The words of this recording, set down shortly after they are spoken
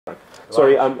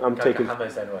Sorry, I'm taking...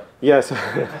 Yes,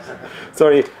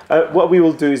 sorry. What we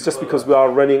will do is, just because we are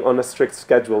running on a strict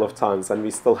schedule of times and we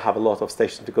still have a lot of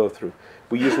stations to go through,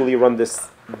 we usually run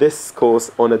this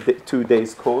course on a 2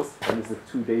 days course, and it's a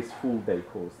 2 days full day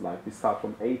course. Like, we start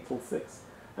from 8 till 6,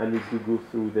 and we do go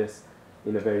through this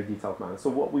in a very detailed manner. So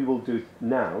what we will do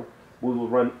now, we will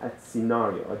run a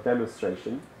scenario, a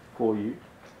demonstration for you.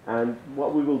 And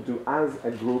what we will do as a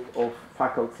group of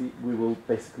faculty, we will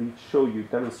basically show you,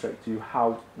 demonstrate to you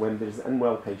how, when there's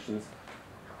unwell patients,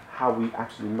 how we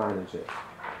actually manage it.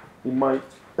 It might...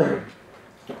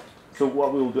 So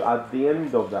what we will do at the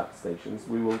end of that stations,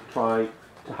 we will try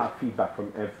to have feedback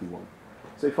from everyone.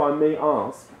 So if I may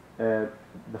ask,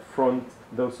 the front,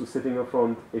 those who are sitting in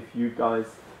front, if you guys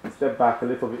step back a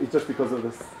little bit, it's just because of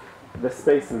the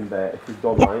space in there, if you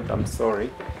don't mind, I'm sorry.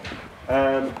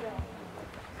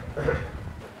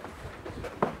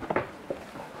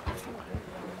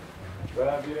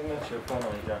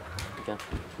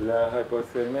 لا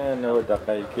هايبوثيرميا 9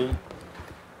 دقائقي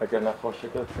اگر نخوشك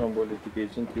ثرومبوليتيك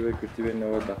ايجنت يو كتب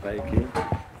 9 دقائقي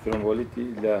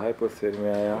ثرومبوليتي لا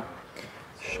هايبوثيرميا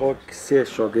شوك سي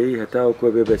شوكي هتاو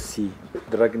كو بيبسي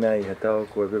درغناي هتاو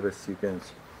كو بيبسي بنج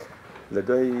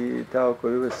لدوي تاو كو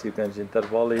بيبسي بنج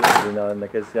انترفالي بنا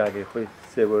نكزياغي خوي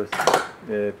سي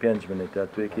 5 منت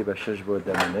تويكي ب 6 بو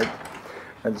دمنت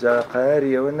انجا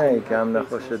قاري وناي كام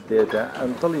نخوش الداتا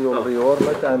انطل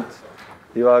يورمت انت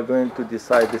you are going to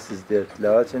decide this is that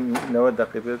لكن 9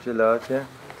 دقيقة لكن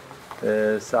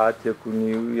ساعات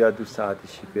يكون يا 2 ساعات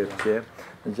شيء بيرجع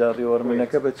جاري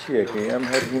ورمنك بتشيء كي أم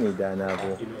هرجيني دانا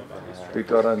بو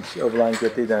بيكورنش أبلان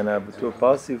كتي دانا بو تو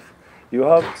passive you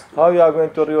have how you are going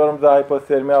to rewarm the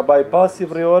hypothermia by passive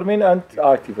rewarming and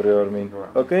active rewarming.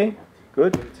 Okay,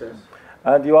 good.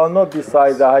 And you will not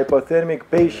decide the hypothermic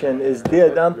patient is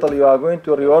dead until you are going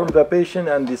to rewarm the patient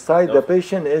and decide the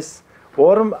patient is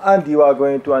warm, and you are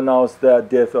going to announce the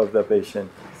death of the patient.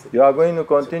 You are going to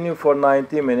continue for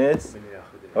 90 minutes,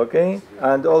 okay?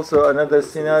 And also another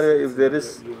scenario, if there is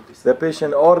the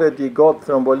patient already got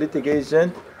thrombolytic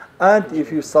agent, and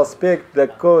if you suspect the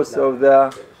cause of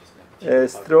the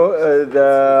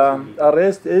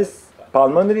arrest is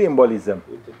pulmonary embolism.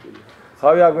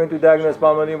 How you are going to diagnose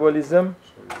pulmonary embolism?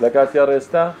 Lakati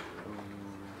arresta?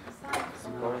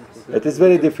 It is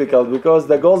very difficult because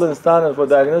the golden standard for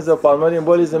diagnosis of pulmonary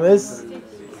embolism is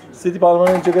CT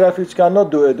pulmonary angiography, which cannot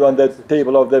do it on the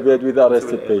table of the bed with the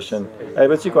arrested patient. I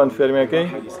bet you confirm, okay?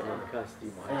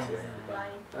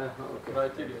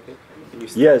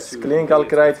 Yes, clinical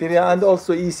criteria and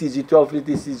also ECG, 12-lead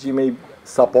ECG may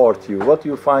support you. What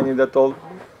you find in the 12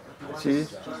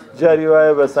 جاری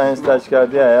به ساینس تاج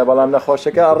کردیه بالام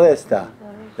نخوشکه arresta.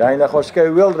 یعنی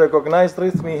نخوشکه well recognized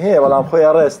rhythmy here بالام خوی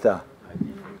arresta.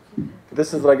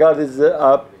 This is regarded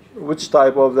as which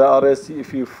type of the arrest.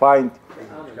 If you find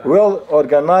well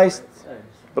organized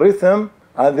rhythm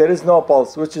and there is no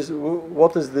pulse, which is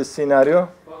what is this scenario?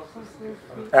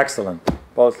 Excellent.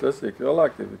 Pulseless equal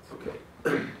activity.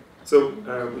 Okay. So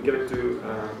we're going to do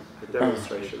a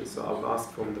demonstration. So I'll ask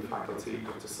from the faculty,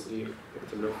 Dr. Sadeek,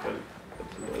 Dr. Nawfal,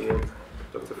 Dr. Moayad,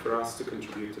 Dr. Firas to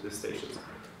contribute to the stations.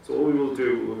 So all we will do,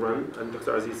 we'll run, and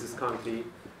Dr. Aziz is currently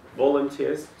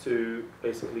volunteers to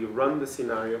basically run the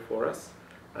scenario for us,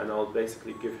 and I'll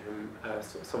basically give him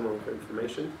some of the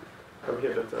information. Come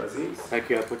here, Dr. Aziz. Thank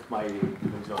you. I put my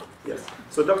things on. Yes.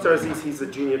 So Dr. Aziz, he's a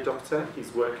junior doctor.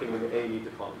 He's working in the A&E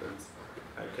department.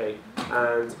 Okay.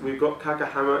 And we've got Kaka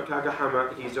Hama. Kaka Hama,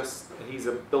 he's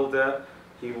a builder.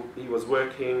 He was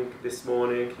working this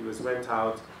morning. He went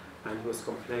out and he was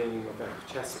complaining about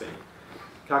chest pain.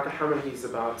 Kaka Hama, he's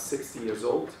about 60 years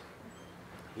old.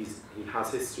 He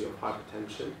has history of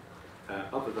hypertension.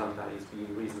 Other than that, he's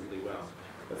been reasonably well.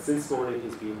 But since morning,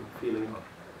 he's been feeling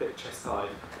a bit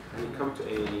chest-side, and he come to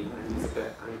A&E and he's a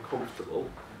bit uncomfortable.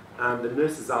 And the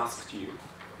nurses asked you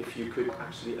if you could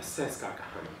actually assess Kaka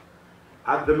Hama.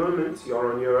 At the moment,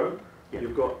 you're on your own. Yeah.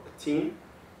 You've got a team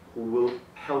who will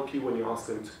help you when you ask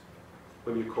them,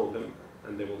 when you call them,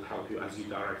 and they will help you as you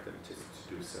direct them to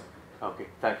do so. Okay,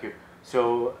 thank you.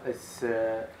 So it's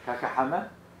Kaka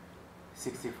Hama,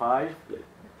 65, yeah.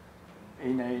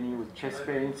 In A&E with chest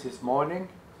pains this morning,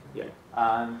 yeah.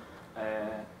 And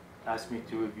asked me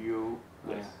to review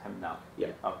him now.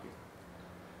 Yeah. Okay.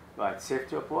 Right, safe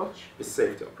to approach? It's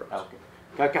safe to approach. Okay.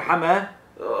 Kaka Hama?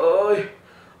 Oi!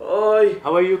 Oi!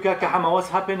 How are you, Kaka Hama? What's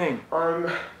happening?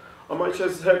 My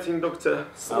chest is hurting, doctor.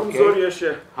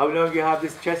 Okay. How long do you have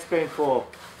this chest pain for?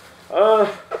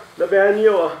 Dr.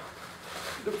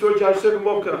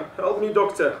 Help me,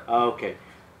 doctor. Okay.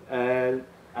 And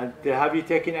have you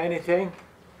taken anything?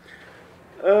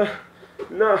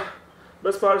 No.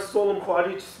 بس paracetamol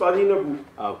مخالي تسبادي نبو.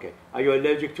 Okay. Are you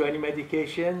allergic to any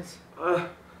medications?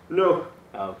 No.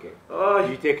 Okay. Do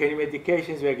you take any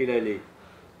medications regularly?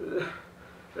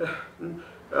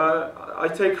 I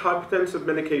take hypertensive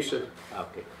medication.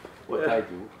 Okay. What I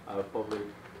do, I'll probably,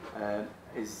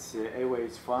 his airway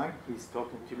is fine. He's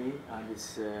talking to me and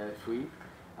it's free.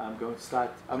 I'm going to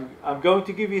start. I'm going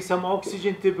to give you some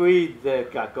oxygen to breathe,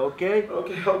 Kaka. Okay?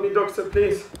 Okay, help me, doctor,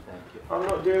 please. Thank you. I'm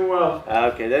not doing well.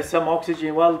 Okay, there's some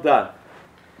oxygen. Well done.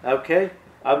 Okay.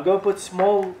 I'm going to put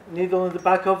small needle in the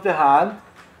back of the hand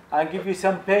and give you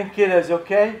some painkillers.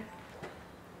 Okay?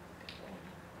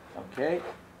 Okay.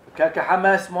 Kaka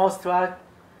Hamas, small strike.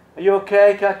 Are you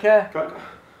okay, Kaka?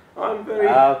 I'm very...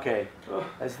 Okay.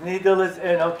 As needle is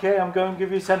in, okay, I'm going to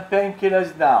give you some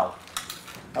painkillers now.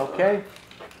 Okay?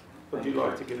 What do you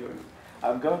like to give him?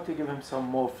 I'm going to give him some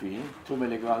morphine, 2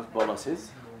 milligrams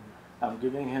boluses. I'm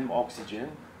giving him oxygen.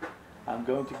 I'm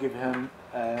going to give him,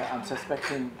 I'm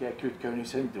suspecting acute coronary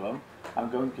syndrome. I'm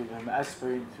going to give him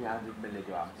aspirin, 300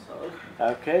 milligrams.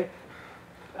 Okay?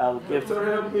 I'll give...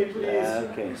 Doctor, help me, please.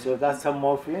 Okay, so that's some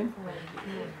morphine.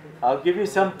 I'll give you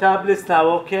some tablets now,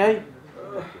 okay?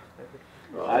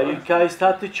 You guys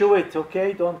start to chew it,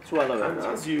 okay? Don't swallow And it.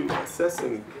 as you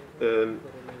assessing,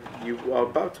 you are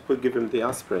about to give him the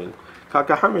aspirin.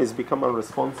 Kaka Hama has become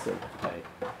unresponsive. Okay.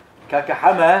 Kaka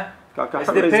Hama, is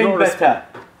the pain better?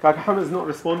 Kaka Hama is not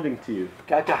responding to you.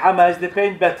 Kaka Hama, is the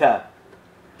pain better?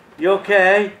 You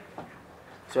okay?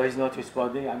 So he's not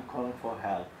responding, I'm calling for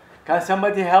help. Can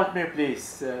somebody help me,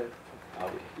 please? Okay.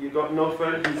 You got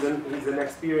Nawfal, he's an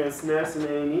experienced nurse in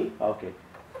A&E. Okay.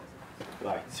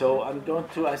 Right, so I'm going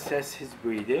to assess his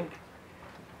breathing.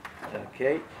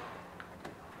 Okay.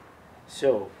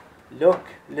 So, look,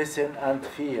 listen, and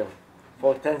feel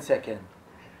for 10 seconds.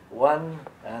 1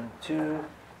 and 2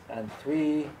 and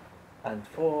 3 and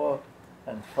 4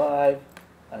 and 5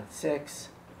 and 6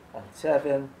 and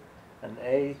 7 and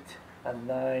 8 and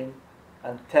 9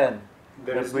 and 10.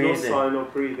 There is no sign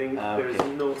of breathing. There is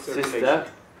no circulation. Sister,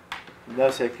 no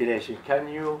circulation. Can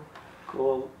you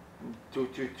call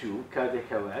 222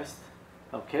 cardiac arrest?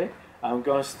 Okay. I'm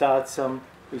going to start some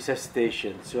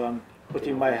resuscitation. So I'm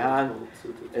putting my hand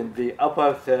in the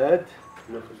upper third.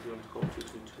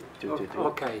 222.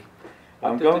 Okay.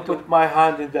 I'm going to put my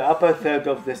hand in the upper third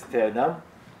of the sternum.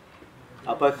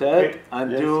 Upper third,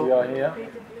 and do we are here.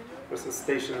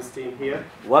 Resuscitation team here.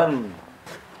 1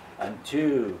 and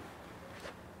 2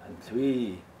 and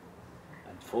 3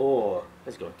 and 4.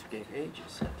 It's going to take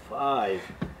ages. And 5,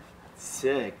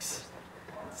 6,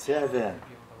 7,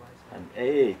 and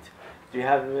 8. Do you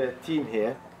have a team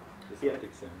here? Yeah.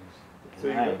 So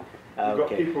you Right. got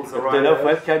people Dr. around.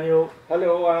 Nawfal, can you?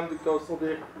 Hello, I'm Dr.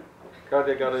 Sadeek,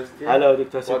 cardiac arrest here. Hello,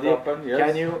 Dr. What Sadeek. happened? Yes.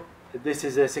 Can you? This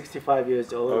is a 65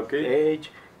 years old Okay.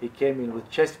 age. He came in with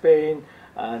chest pain,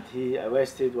 and he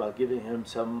arrested while giving him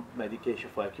some medication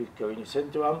for acute coronary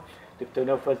syndrome. Dr.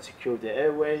 Nawfal secured the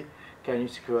airway. Can you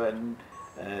secure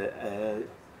the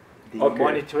Okay.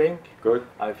 monitoring? Good.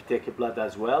 I've taken blood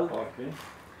as well, Okay.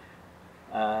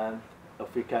 and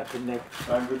if we can connect.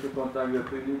 I'm going to contact the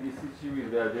PDCC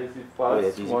with the adhesive Oh, yeah,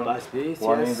 pass. these One, pass, please.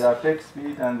 one in Yes. the apex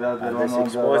speed and the other And one let's on the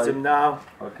expose him right. now.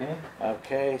 Okay.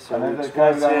 Okay, so we Another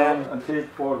expose him. cannula and take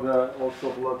for the also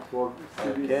blood for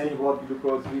CBC, Okay. blood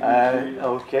glucose, VDG.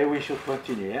 Okay, we should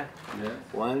continue, yeah? Yes.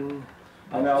 1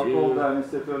 And I'll two, call the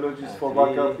anesthetologist for three.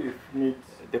 backup if needs.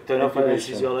 Dr. Nawfal, Intubation.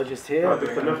 physiologist Oh, here.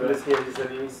 Dr. Nawfal is here. He's an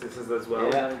anesthetist as well.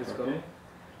 Yeah. Okay.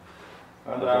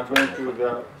 And I'm going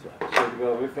to check the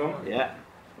rhythm. Yeah.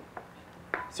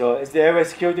 So is the airway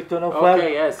secure, Dr. Nawfal?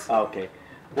 Okay, yes. Okay.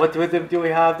 What rhythm do we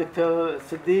have, Dr.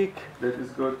 Sadeek? Let us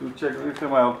go to check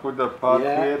rhythm. I'll put the pad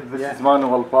Yeah, here. This yeah. is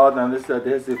manual pad and this is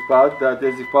adhesive pad. The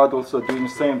adhesive pad also doing the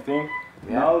same thing.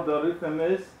 Yeah. Now the rhythm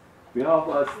is, we have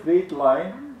a straight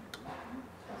line.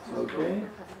 Okay.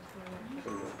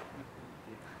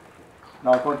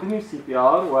 Now continue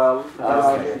CPR while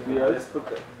CPR.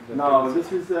 Now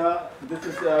this is a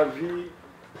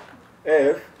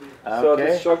VF. So Okay.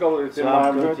 this shuttle rhythm. So I'm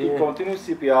I'm going continue- to continue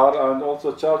CPR and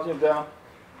also charging the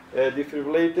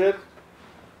defibrillator.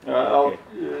 Okay.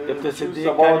 Dr. Choose Sadeek,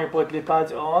 can about- you put the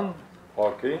pads on?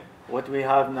 Okay. What we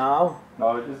have now?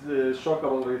 Now it is the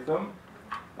shockable rhythm.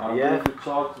 I'm Yeah. going to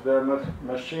charge the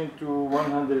machine to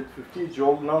 150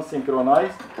 joule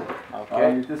non-synchronized. Okay.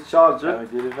 And it is charged. Can we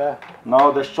deliver? Now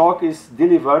the shock is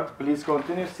delivered. Please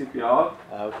continue CPR.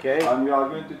 Okay. And we are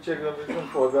going to check the rhythm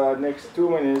for the next 2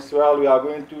 minutes while we are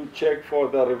going to check for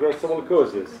the reversible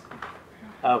causes.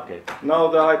 Okay. Now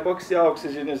the hypoxia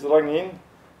oxygen is running.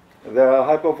 The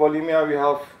hypovolemia, we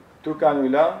have 2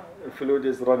 cannula. Fluid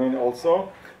is running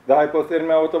also. The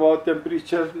hypothermia, what about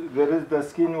temperature? There is the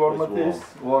skin warmth is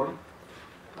warm.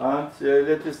 And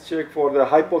let us check for the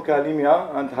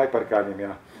hypokalemia and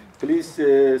hyperkalemia. Please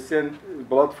send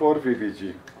blood for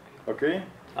VVG. Okay?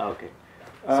 Okay.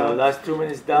 So that's 2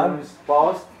 minutes done. 2 minutes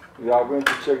passed. We are going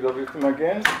to check the rhythm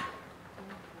again.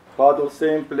 Paddle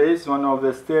same place, one of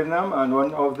the sternum and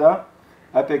one of the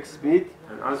apex beat.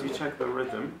 And as you check the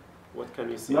rhythm, what can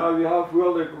you see? Now we have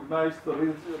well recognized the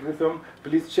rhythm.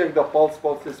 Please check the pulse.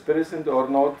 Pulse is present or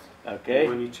not. Okay.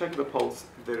 When you check the pulse,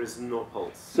 there is no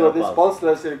pulse. So No this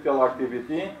pulseless electrical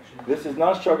activity. This is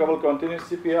non-shockable continuous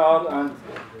CPR, and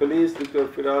please, Dr.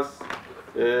 Firas,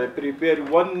 prepare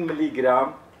 1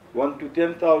 milligram, 1 to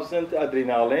 10,000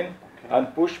 adrenaline,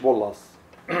 and push bolus.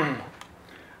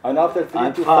 And after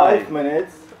 3 to 5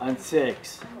 minutes. And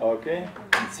 6. Okay.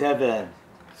 And 7.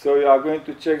 So you are going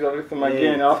to check the rhythm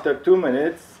again after 2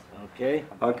 minutes. Okay.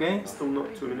 Okay. Still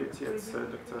not 2 minutes yet,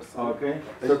 Doctor. Okay.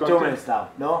 So 2 minutes now.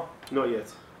 No? Not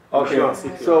yet. Okay.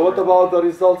 So what about the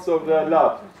results of the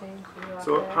lab?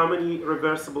 So how many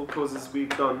reversible causes we've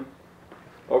done?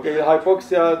 Okay,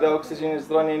 hypoxia, the oxygen is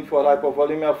running, for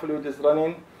hypovolemia, fluid is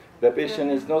running. The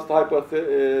patient is not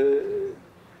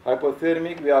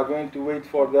hypothermic. We are going to wait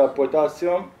for the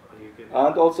potassium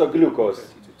and also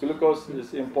glucose. Glucose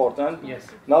is important. Yes.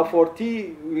 Now for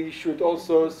T, we should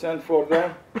also send for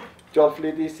the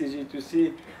 12-lead ECG to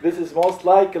see. This is most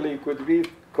likely could be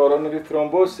coronary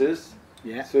thrombosis.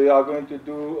 Yeah. So you are going to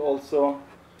do also.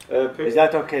 Is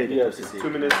that okay? Yes. 2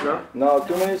 minutes now. Now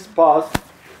 2 minutes passed.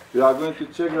 We are going to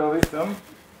check the rhythm.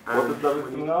 What And is the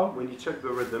rhythm now? when you check the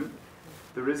rhythm,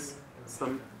 there is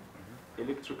some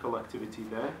electrical activity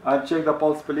there. And check the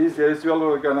pulse, please. There is well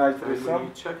organized And when rhythm.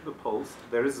 you check the pulse,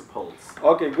 there is a pulse.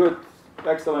 Okay, good.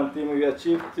 Excellent team. We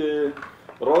achieved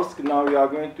ROSC. Now we are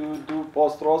going to do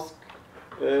post-ROSC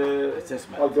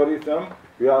Assessment. algorithm.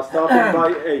 We are starting by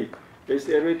A. If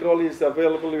erythrolyte is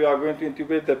available, we are going to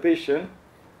intubate the patient.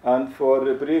 And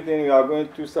for breathing, we are going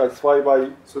to satisfy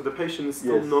by. So the patient is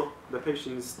still Yes. the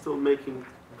patient is still making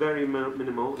very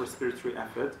minimal respiratory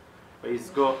effort, but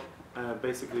he's got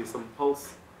basically some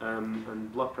pulse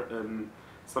and blood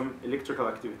some electrical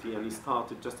activity, and he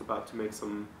started just about to make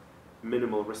some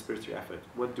minimal respiratory effort.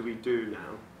 What do we do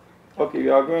now? Okay, we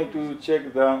are going to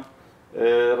check the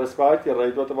respiratory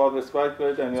rate. What about respiratory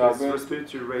rate? And we So are his going.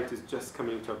 respiratory rate is just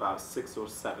coming to about 6 or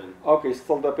 7. Okay,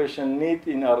 still the patient need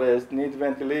in arrest, need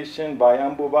ventilation by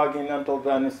ambubagging until the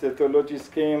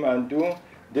anesthesiologist came and do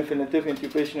definitive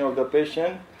intubation of the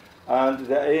patient. And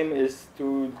the aim is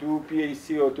to do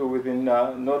PaCO2 within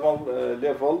normal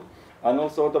level. And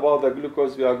also what about the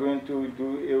glucose? We are going to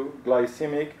do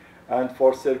glycemic. And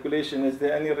for circulation, is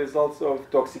there any results of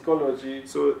toxicology?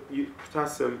 So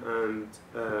potassium and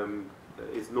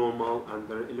is normal, and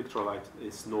the electrolyte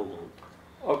is normal.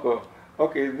 Okay.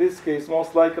 Okay, in this case,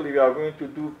 most likely we are going to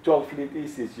do 12-lead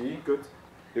ECG. Good.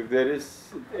 If there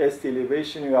is ST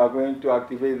elevation, we are going to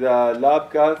activate the lab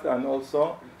cath and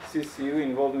also CCU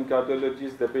involving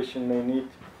cardiologists. The patient may need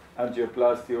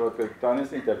angioplasty or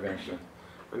percutaneous intervention.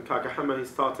 And Kaka Hama, he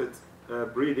started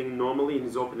breathing normally, and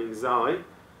he's opening his eye.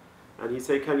 And he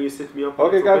said, "Can you sit me up?"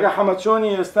 Okay, Kaka Hamad,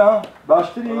 شلوني يا أستاذ؟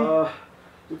 باشتري؟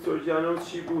 دكتور جانا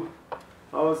وشيبو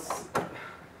هاوس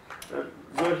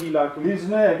زور هيلاكم.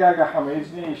 يجني كاكا حما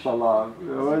يجني إن شاء الله.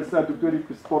 وهسه دكتوري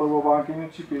بسطور وبانكين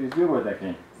وشي بيزي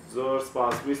ودكين. Zor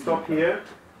spas. We stop here.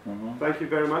 Thank you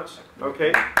very much.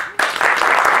 Okay.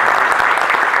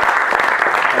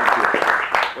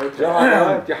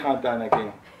 جماعة امتحان تاعنا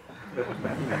كين.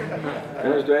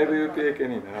 إيش دعي بيوتي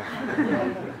كنين.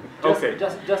 Okay.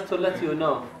 Just to let you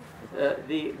know,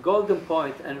 the golden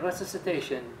point and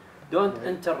resuscitation don't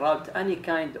interrupt any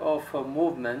kind of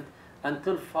movement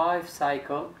until 5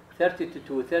 cycle,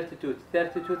 32, 32,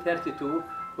 32, 32,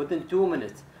 within 2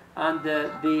 minutes. And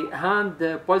the hand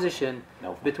position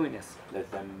between us.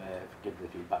 Let them give the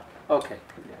feedback. Okay.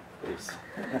 Yeah, please.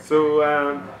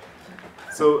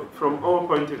 So from our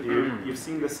point of view, you've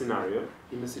seen the scenario.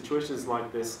 In the situations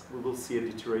like this, we will see a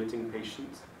deteriorating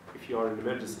patient. If you are in the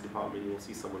emergency department, you will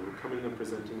see someone coming and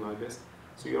presenting like this.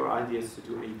 So your idea is to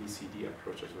do ABCD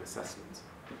approach and assessment.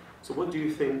 So what do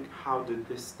you think, how did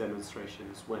this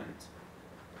demonstrations went?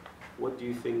 What do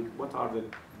you think, what are the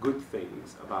good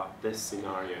things about this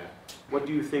scenario? What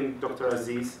do you think Dr.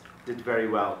 Aziz did very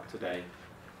well today?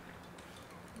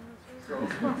 So,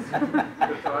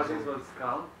 Dr. Aziz was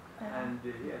calm and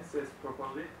he assessed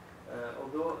properly.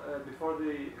 Although before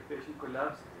the patient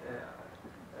collapsed,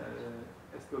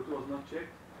 SpO2 was not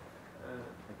checked,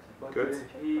 but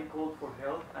he called for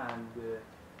help and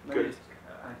managed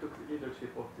and took the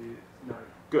leadership of the scenario.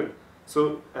 Good.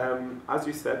 So, as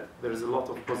you said, there is a lot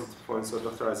of positive points. So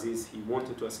Dr. Aziz, he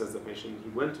wanted to assess the patient. He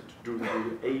wanted to do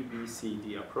the A, B, C,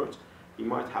 D approach. He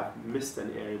might have missed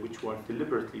an area, which was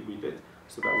deliberately we did,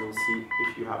 so that we'll see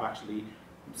if you have actually.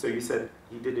 So you said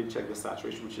he didn't check the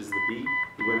saturation, which is the B.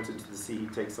 He went into the C, he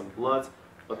takes some blood.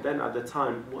 But then at the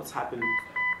time, what's happened?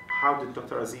 How did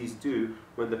Dr. Aziz do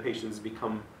when the patients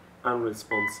become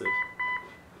unresponsive?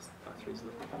 That's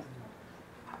reasonable.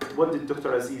 What did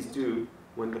Dr. Aziz do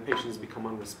when the patients become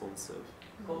unresponsive?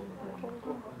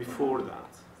 Before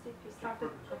that,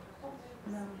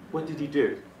 what did he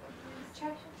do?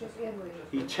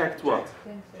 He checked what?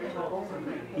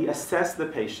 He assessed the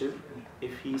patient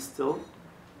if he's still,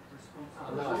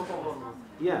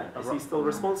 yeah, is he still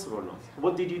responsive or not?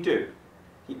 What did he do?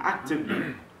 He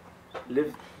actively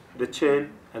lift the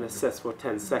chin and assess for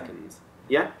 10 seconds.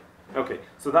 Yeah? Okay,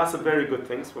 so that's a very good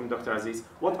thing from Dr. Aziz.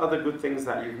 What other good things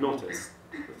that you've noticed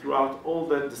throughout all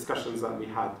the discussions that we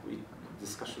had, we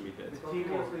did?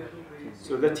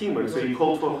 So the teamwork, so you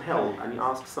called for help and you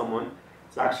asked someone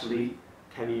to actually,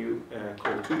 can you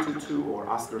call 222 or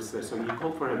ask her, so you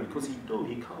called for him because he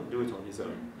can't do it on his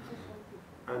own.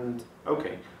 And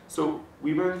okay, so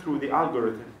we went through the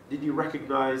algorithm. Did you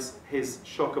recognize his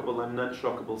shockable and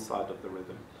non-shockable side of the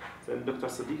rhythm? Then Dr.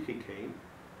 Sadeek came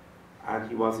and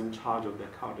he was in charge of the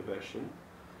cardioversion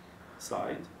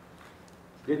side.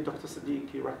 Did Dr.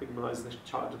 Sadeek recognize the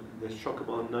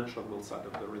shockable and non-shockable side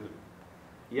of the rhythm?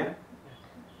 Yeah?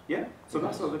 Yeah? So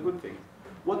that's all the good things.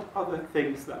 What other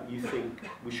things that you think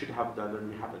we should have done and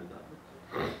we haven't done?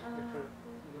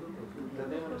 The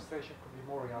demonstration could be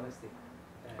more realistic.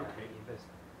 Okay.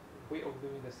 The way of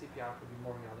doing the CPR could be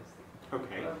more realistic.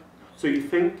 Okay. So you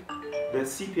think the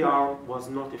CPR was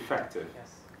not effective? Yes.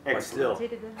 Excellent.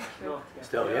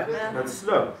 Still, yeah. And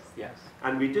slow. Yes.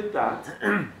 And we did that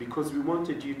because we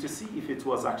wanted you to see if it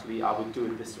was actually, I would do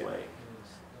it this way.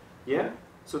 Yeah?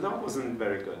 So that wasn't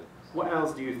very good. What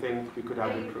else do you think we could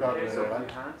have improved? Case of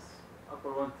the hands, upper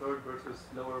 1/3 versus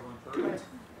lower 1/3. Good.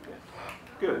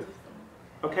 Good.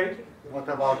 Okay? What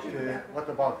about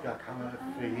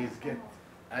if he's get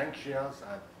anxious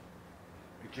and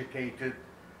agitated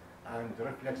and the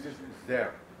reflexes is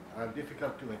there and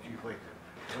difficult to intubate him?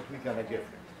 What we gonna give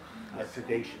him as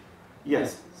sedation?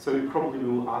 Yes, so we probably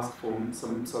will ask for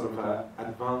some sort of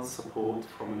advanced support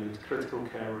from a critical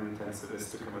care or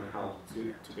intensivist to come and help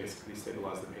to basically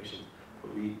stabilize the patient.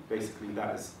 But we basically,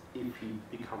 that is if he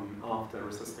become after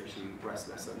resuscitation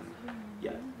restless and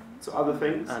yeah. So other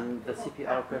things? And the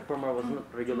CPR performer was not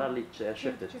regularly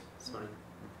shifted. Sorry.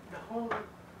 The whole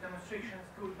demonstration is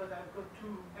good, but I've got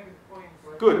 2 negative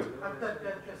points. Good. At the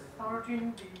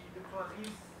starting, the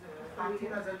Aziz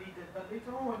acting as a leader, but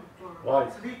later on,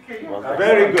 Sadeek came.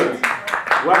 Very good.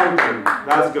 Well done.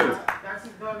 That's good. That's the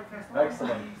first point.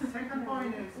 Excellent. The second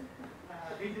point is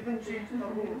they didn't change the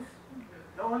rules.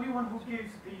 The only one who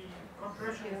gives the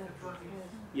compression is the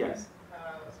Aziz. Yes.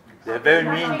 They're very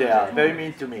mean, they are. Very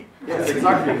mean to me. Yes,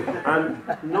 exactly. And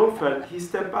Nawfal, he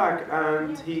stepped back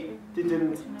and he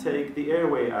didn't take the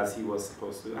airway as he was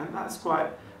supposed to. And that's quite,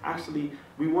 actually,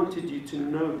 we wanted you to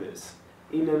know this.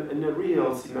 In a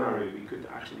real scenario, we could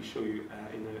actually show you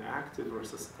in an active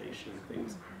resuscitation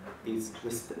things, is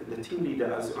the team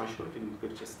leader, as I showed you,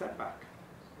 could just step back.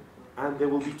 And there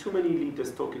will be too many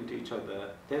leaders talking to each other,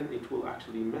 then it will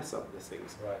actually mess up the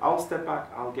things. Right. I'll step back,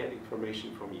 I'll get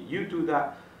information from you. You do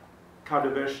that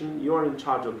cardioversion, you're in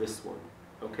charge of this one,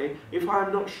 okay? If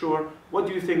I'm not sure, what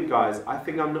do you think, guys? I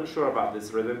think I'm not sure about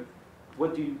this rhythm.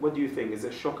 What do you think? Is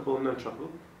it shockable or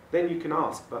non-shockable? Then you can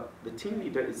ask, but the team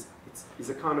leader is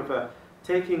a kind of a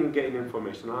taking and getting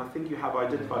information. And I think you have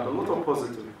identified a lot of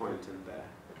positive points in there,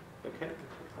 okay?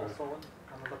 Also,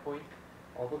 another point,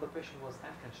 although the patient was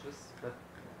unconscious, but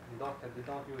the doctor did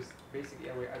not use basic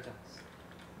airway agents.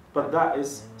 But that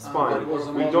is fine.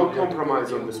 We don't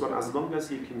compromise on this one as long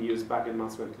as you can use bag and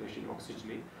mask ventilation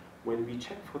oxygenate. When we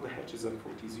check for the H's and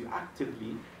 40s, you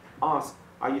actively ask,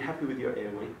 are you happy with your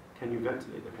airway? Can you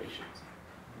ventilate the patient?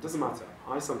 It doesn't matter.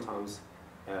 I sometimes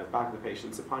bag the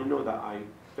patients. If I know that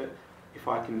if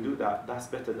I can do that, that's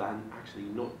better than actually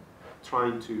not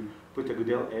trying to put a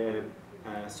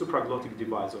supraglottic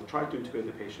device or try to intubate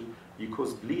the patient. You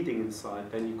cause bleeding inside,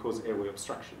 then you cause airway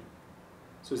obstruction.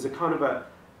 So it's a kind of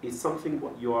it's something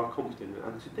what you are competent in.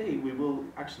 And today we will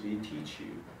actually teach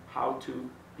you how to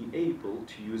be able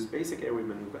to use basic airway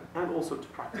maneuver and also to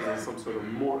practice on some sort of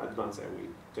more advanced airway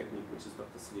technique, which is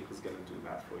Dr. Sadeek is going to do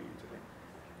that for you today.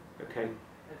 Okay?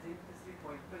 That's the 3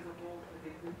 points. First of all, they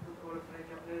put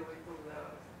oropharyngeal airway to the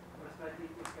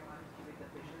respiratory which can incubate the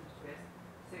patient best.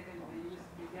 Second, they use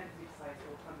gigantic size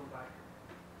of Al-Mubarak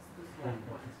to small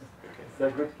points. Okay. It's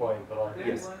a good point, right?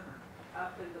 Yes.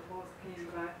 after the pulse came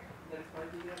back, the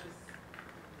respiratory rate is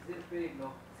still very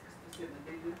low, 67.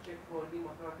 They did check for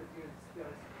pneumothorax units,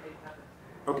 it happened.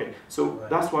 Okay, so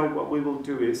that's why what we will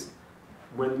do is,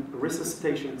 when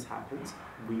resuscitations happens,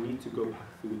 we need to go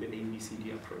through the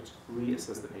ABCD approach,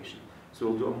 reassess the patient. So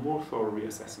we'll do a more thorough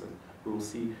reassessment. We will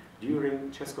see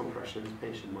during chest compression, the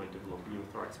patient might develop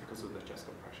pneumothorax because of the chest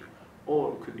compression,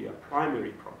 or it could be a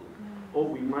primary problem, or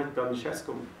we might have done chest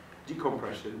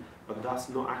decompression, but that's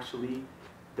not actually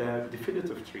the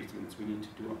definitive treatment. We need to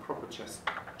do a proper chest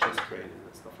training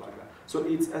and stuff like that. So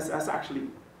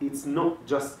it's not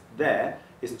just there.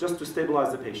 It's just to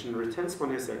stabilize the patient, retain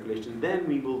spontaneous circulation. Then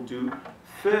we will do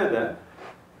further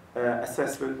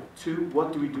assessment to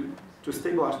what do we do to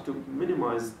stabilize, to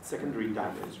minimize secondary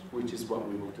damage, which is what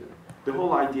we will do. The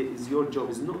whole idea is your job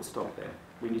is not stop there.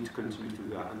 We need to continue to do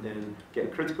that and then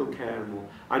get critical care and more.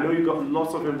 I know you got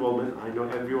lots of involvement. I know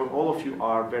everyone, all of you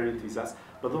are very enthusiastic.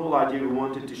 But the whole idea we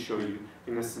wanted to show you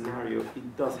in a scenario,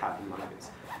 it does happen like this.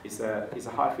 It's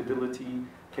a high fidelity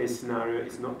case scenario.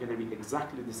 It's not going to be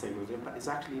exactly the same as it, but it's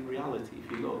actually in reality. If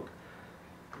you look,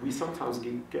 we sometimes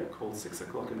get called 6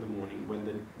 o'clock in the morning when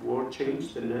the ward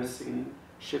change, the nursing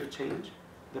shift change.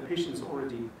 The patient's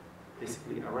already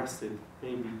basically arrested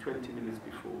maybe 20 minutes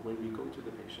before. When we go to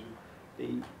the patient,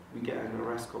 we get an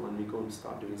arrest call and we go and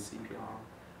start doing CPR.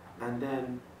 And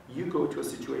then you go to a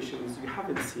situation, you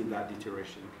haven't seen that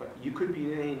deterioration, but you could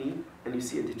be in A&E and you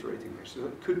see a deteriorating patient. So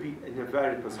it could be in a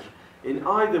varied position. In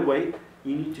either way,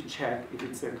 you need to check if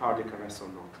it's a cardiac arrest or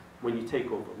not when you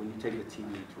take over, when you take the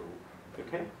team lead role.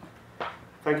 Okay?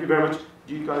 Thank you very much.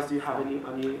 Do you have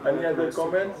any other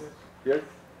comments? Yes.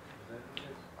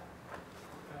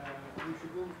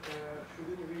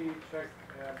 Shouldn't we check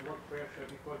blood pressure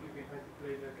before giving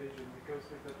ventilator occasion? Because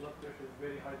if the blood pressure is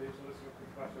very high, there's a risk of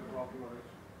concussion or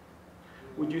hemorrhage.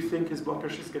 Would you think his blood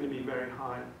pressure is going to be very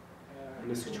high in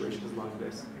a situation like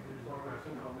this?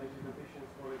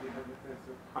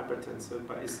 Hypertensive,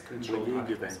 but it's controlled.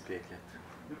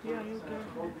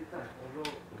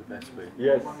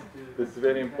 Yes, it's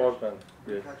very important.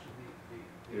 Yes.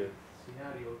 Yes.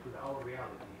 Scenario to our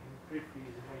reality. In Prithvi,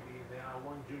 maybe there are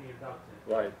one junior doctor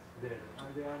right there,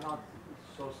 and they are not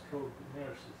so skilled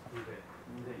nurses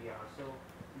in the ER. So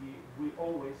we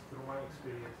always, through my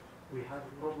experience, we have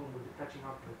a problem with the catching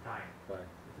up the time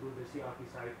through the CRP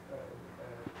side.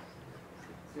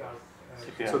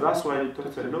 So that's why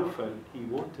Dr. Nawfal, he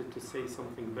wanted to say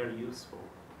something very useful.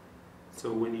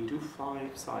 So when you do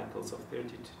 5 cycles of 30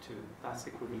 to 2, that's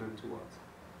equivalent to what?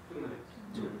 2 minutes.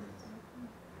 2 minutes.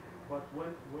 But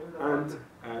when and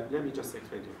let me just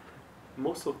explain to you.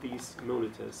 Most of these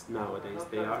monitors nowadays,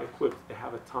 they are equipped, they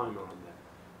have a timer on them.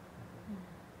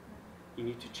 You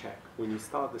need to check. When you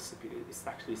start the CPU, it's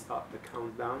actually start the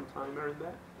countdown timer in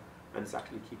there, and it's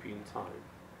actually keep you in time.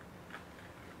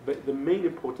 But the main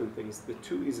important thing is the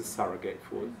 2 is a surrogate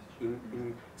for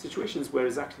in situations where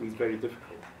it's actually very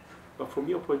difficult. But from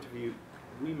your point of view,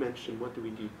 we mentioned what do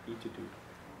we need to do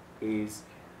is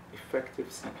effective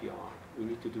CPR. We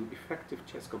need to do effective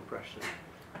chest compression.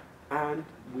 And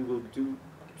we will do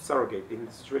surrogate. In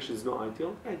the situation is not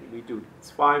ideal, and we do.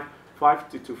 It's 5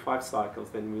 to 5 cycles,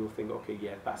 then we will think, okay,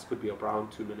 yeah, that could be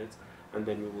around 2 minutes, and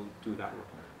then we will do that one.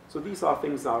 So these are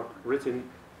things that are written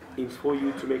in for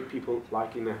you to make people,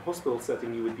 like in a hospital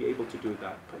setting, you would be able to do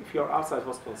that. But if you're outside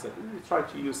hospital setting, you try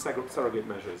to use surrogate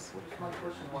measures. My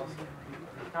question was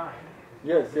the time.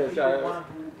 Yes, yes,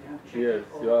 yes,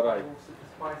 you are right.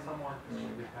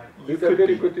 It's a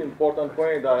very good important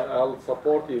point. I'll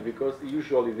support you because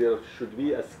usually there should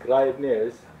be a scribe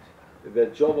nurse. The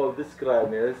job of this scribe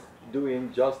nurse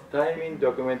doing just timing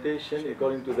documentation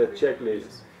according to the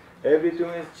checklist. Every 2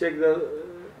 minutes check the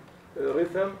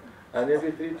rhythm, and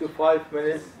every 3 to 5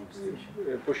 minutes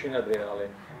pushing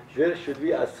adrenaline. There should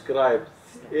be a scribe,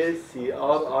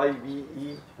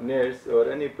 A-C-R-I-B-E nurse or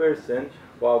any person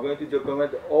who are going to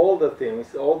document all the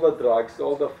things, all the drugs,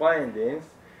 all the findings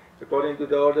according to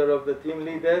the order of the team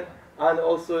leader, and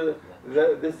also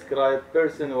the scribe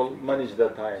person will manage the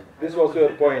time. This was your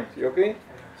point, okay?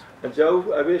 جاوب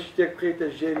أبي اشتك بقيت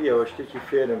الجيرية واشتكي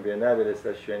فيلم بين نابل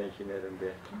استشفاني كنيرم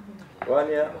بين.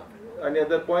 وأنا any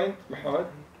other point, Mohammed?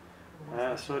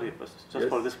 Sorry, but just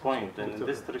for this point, in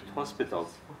district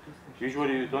hospitals,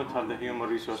 usually you don't have the human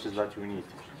resources that you need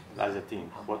as a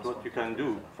team. But what you can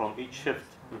do from each shift,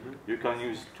 you can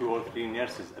use 2 or 3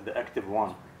 nurses, the active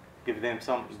one, give them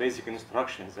some basic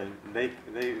instructions, and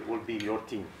they will be your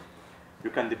team.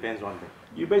 You can depend on them.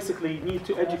 You basically need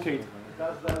to educate.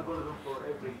 That's the algorithm for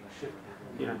every shift.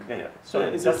 Yeah. So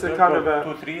is this a kind of a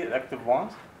 2, 3 active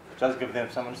ones? Just give them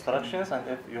some instructions, and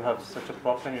if you have such a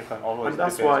problem, you can always and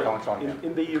that's count why on them.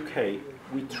 in the UK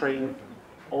we train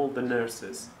all the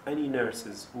nurses, any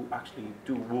nurses who actually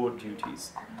do ward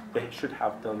duties, they should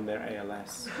have done their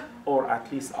ALS or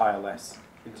at least ILS,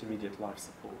 intermediate life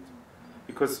support.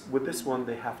 Because with this one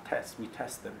they have tests, we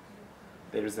test them.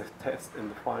 There is a test in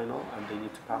the final and they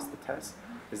need to pass the test.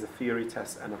 There's a theory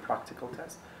test and a practical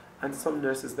test. And some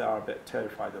nurses, they are a bit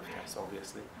terrified of tests,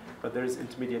 obviously. But there is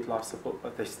intermediate life support,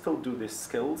 but they still do these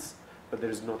skills, but there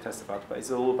is no test about it. But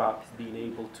it's all about being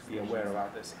able to be aware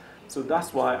about this. So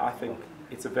that's why I think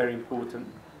it's very important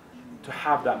to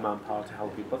have that manpower to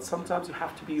help you. But sometimes you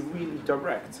have to be really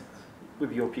direct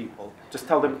with your people. Just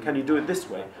tell them, can you do it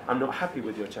this way? I'm not happy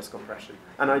with your chest compression.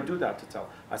 And I do that to tell.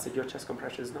 I said, your chest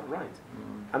compression is not right.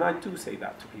 And I do say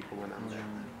that to people when I'm there.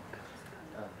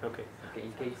 Okay. Okay,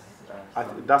 in case...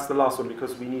 that's the last one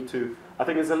because we need to... I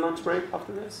think it's a lunch break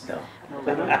after this? No.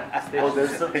 Oh,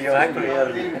 there's... You're angry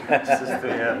early. This is too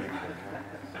early.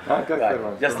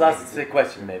 Right. Just last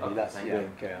question maybe.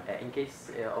 Okay, in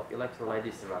case of electrolyte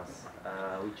disturbance,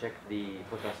 we check the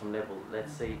potassium level.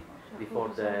 Let's say before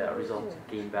the result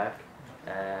came back,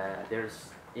 there's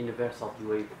universal T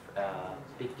wave,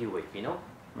 big T wave, you know?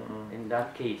 In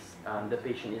that case, the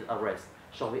patient is arrest.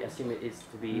 Shall we assume it is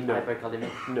to be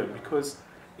hyperkalemic? No, because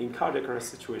in cardiac arrest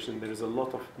situation, there is a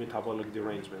lot of metabolic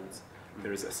derangements.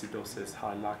 There is acidosis,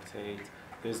 high lactate,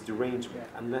 there's derangement.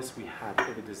 Unless we have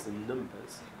evidence in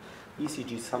numbers,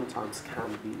 ECG sometimes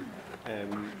can be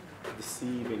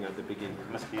deceiving at the beginning.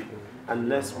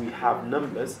 Unless we have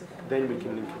numbers, then we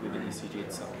can link it with the ECG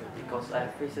itself. Because I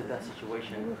faced that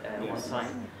situation one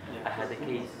time. I had a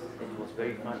case, it was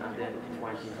very fun, and then it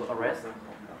went into arrest.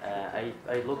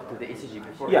 I looked to the ECG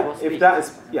before it was if that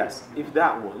is, if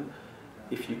that one,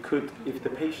 if the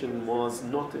patient was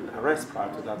not in arrest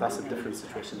prior to that, that's a different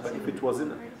situation. But if it was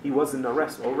he was in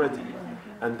arrest already,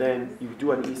 and then you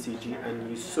do an ECG and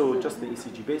you saw just the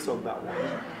ECG based on that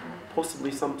one,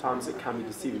 possibly sometimes it can be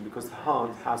deceiving because the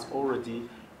heart has already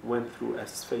went through a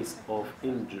phase of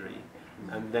injury,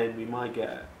 and then we might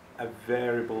get a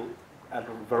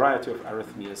variety of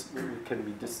arrhythmias. It can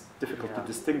be difficult to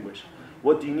distinguish.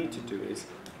 What you need to do is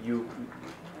you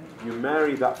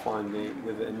marry that finding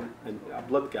with a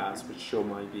blood gas which show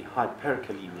might be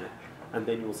hyperkalemia, and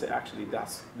then you'll say actually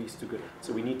that's leads to good.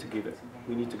 So we need to give it.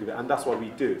 And that's what we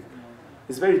do.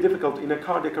 It's very difficult in a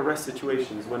cardiac arrest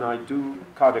situations. When I do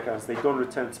cardiac arrest, they don't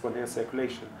return spontaneous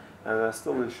circulation and they're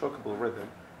still in shockable rhythm.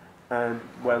 And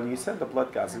when you send the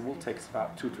blood gas, it will take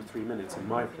about 2 to 3 minutes in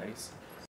my place.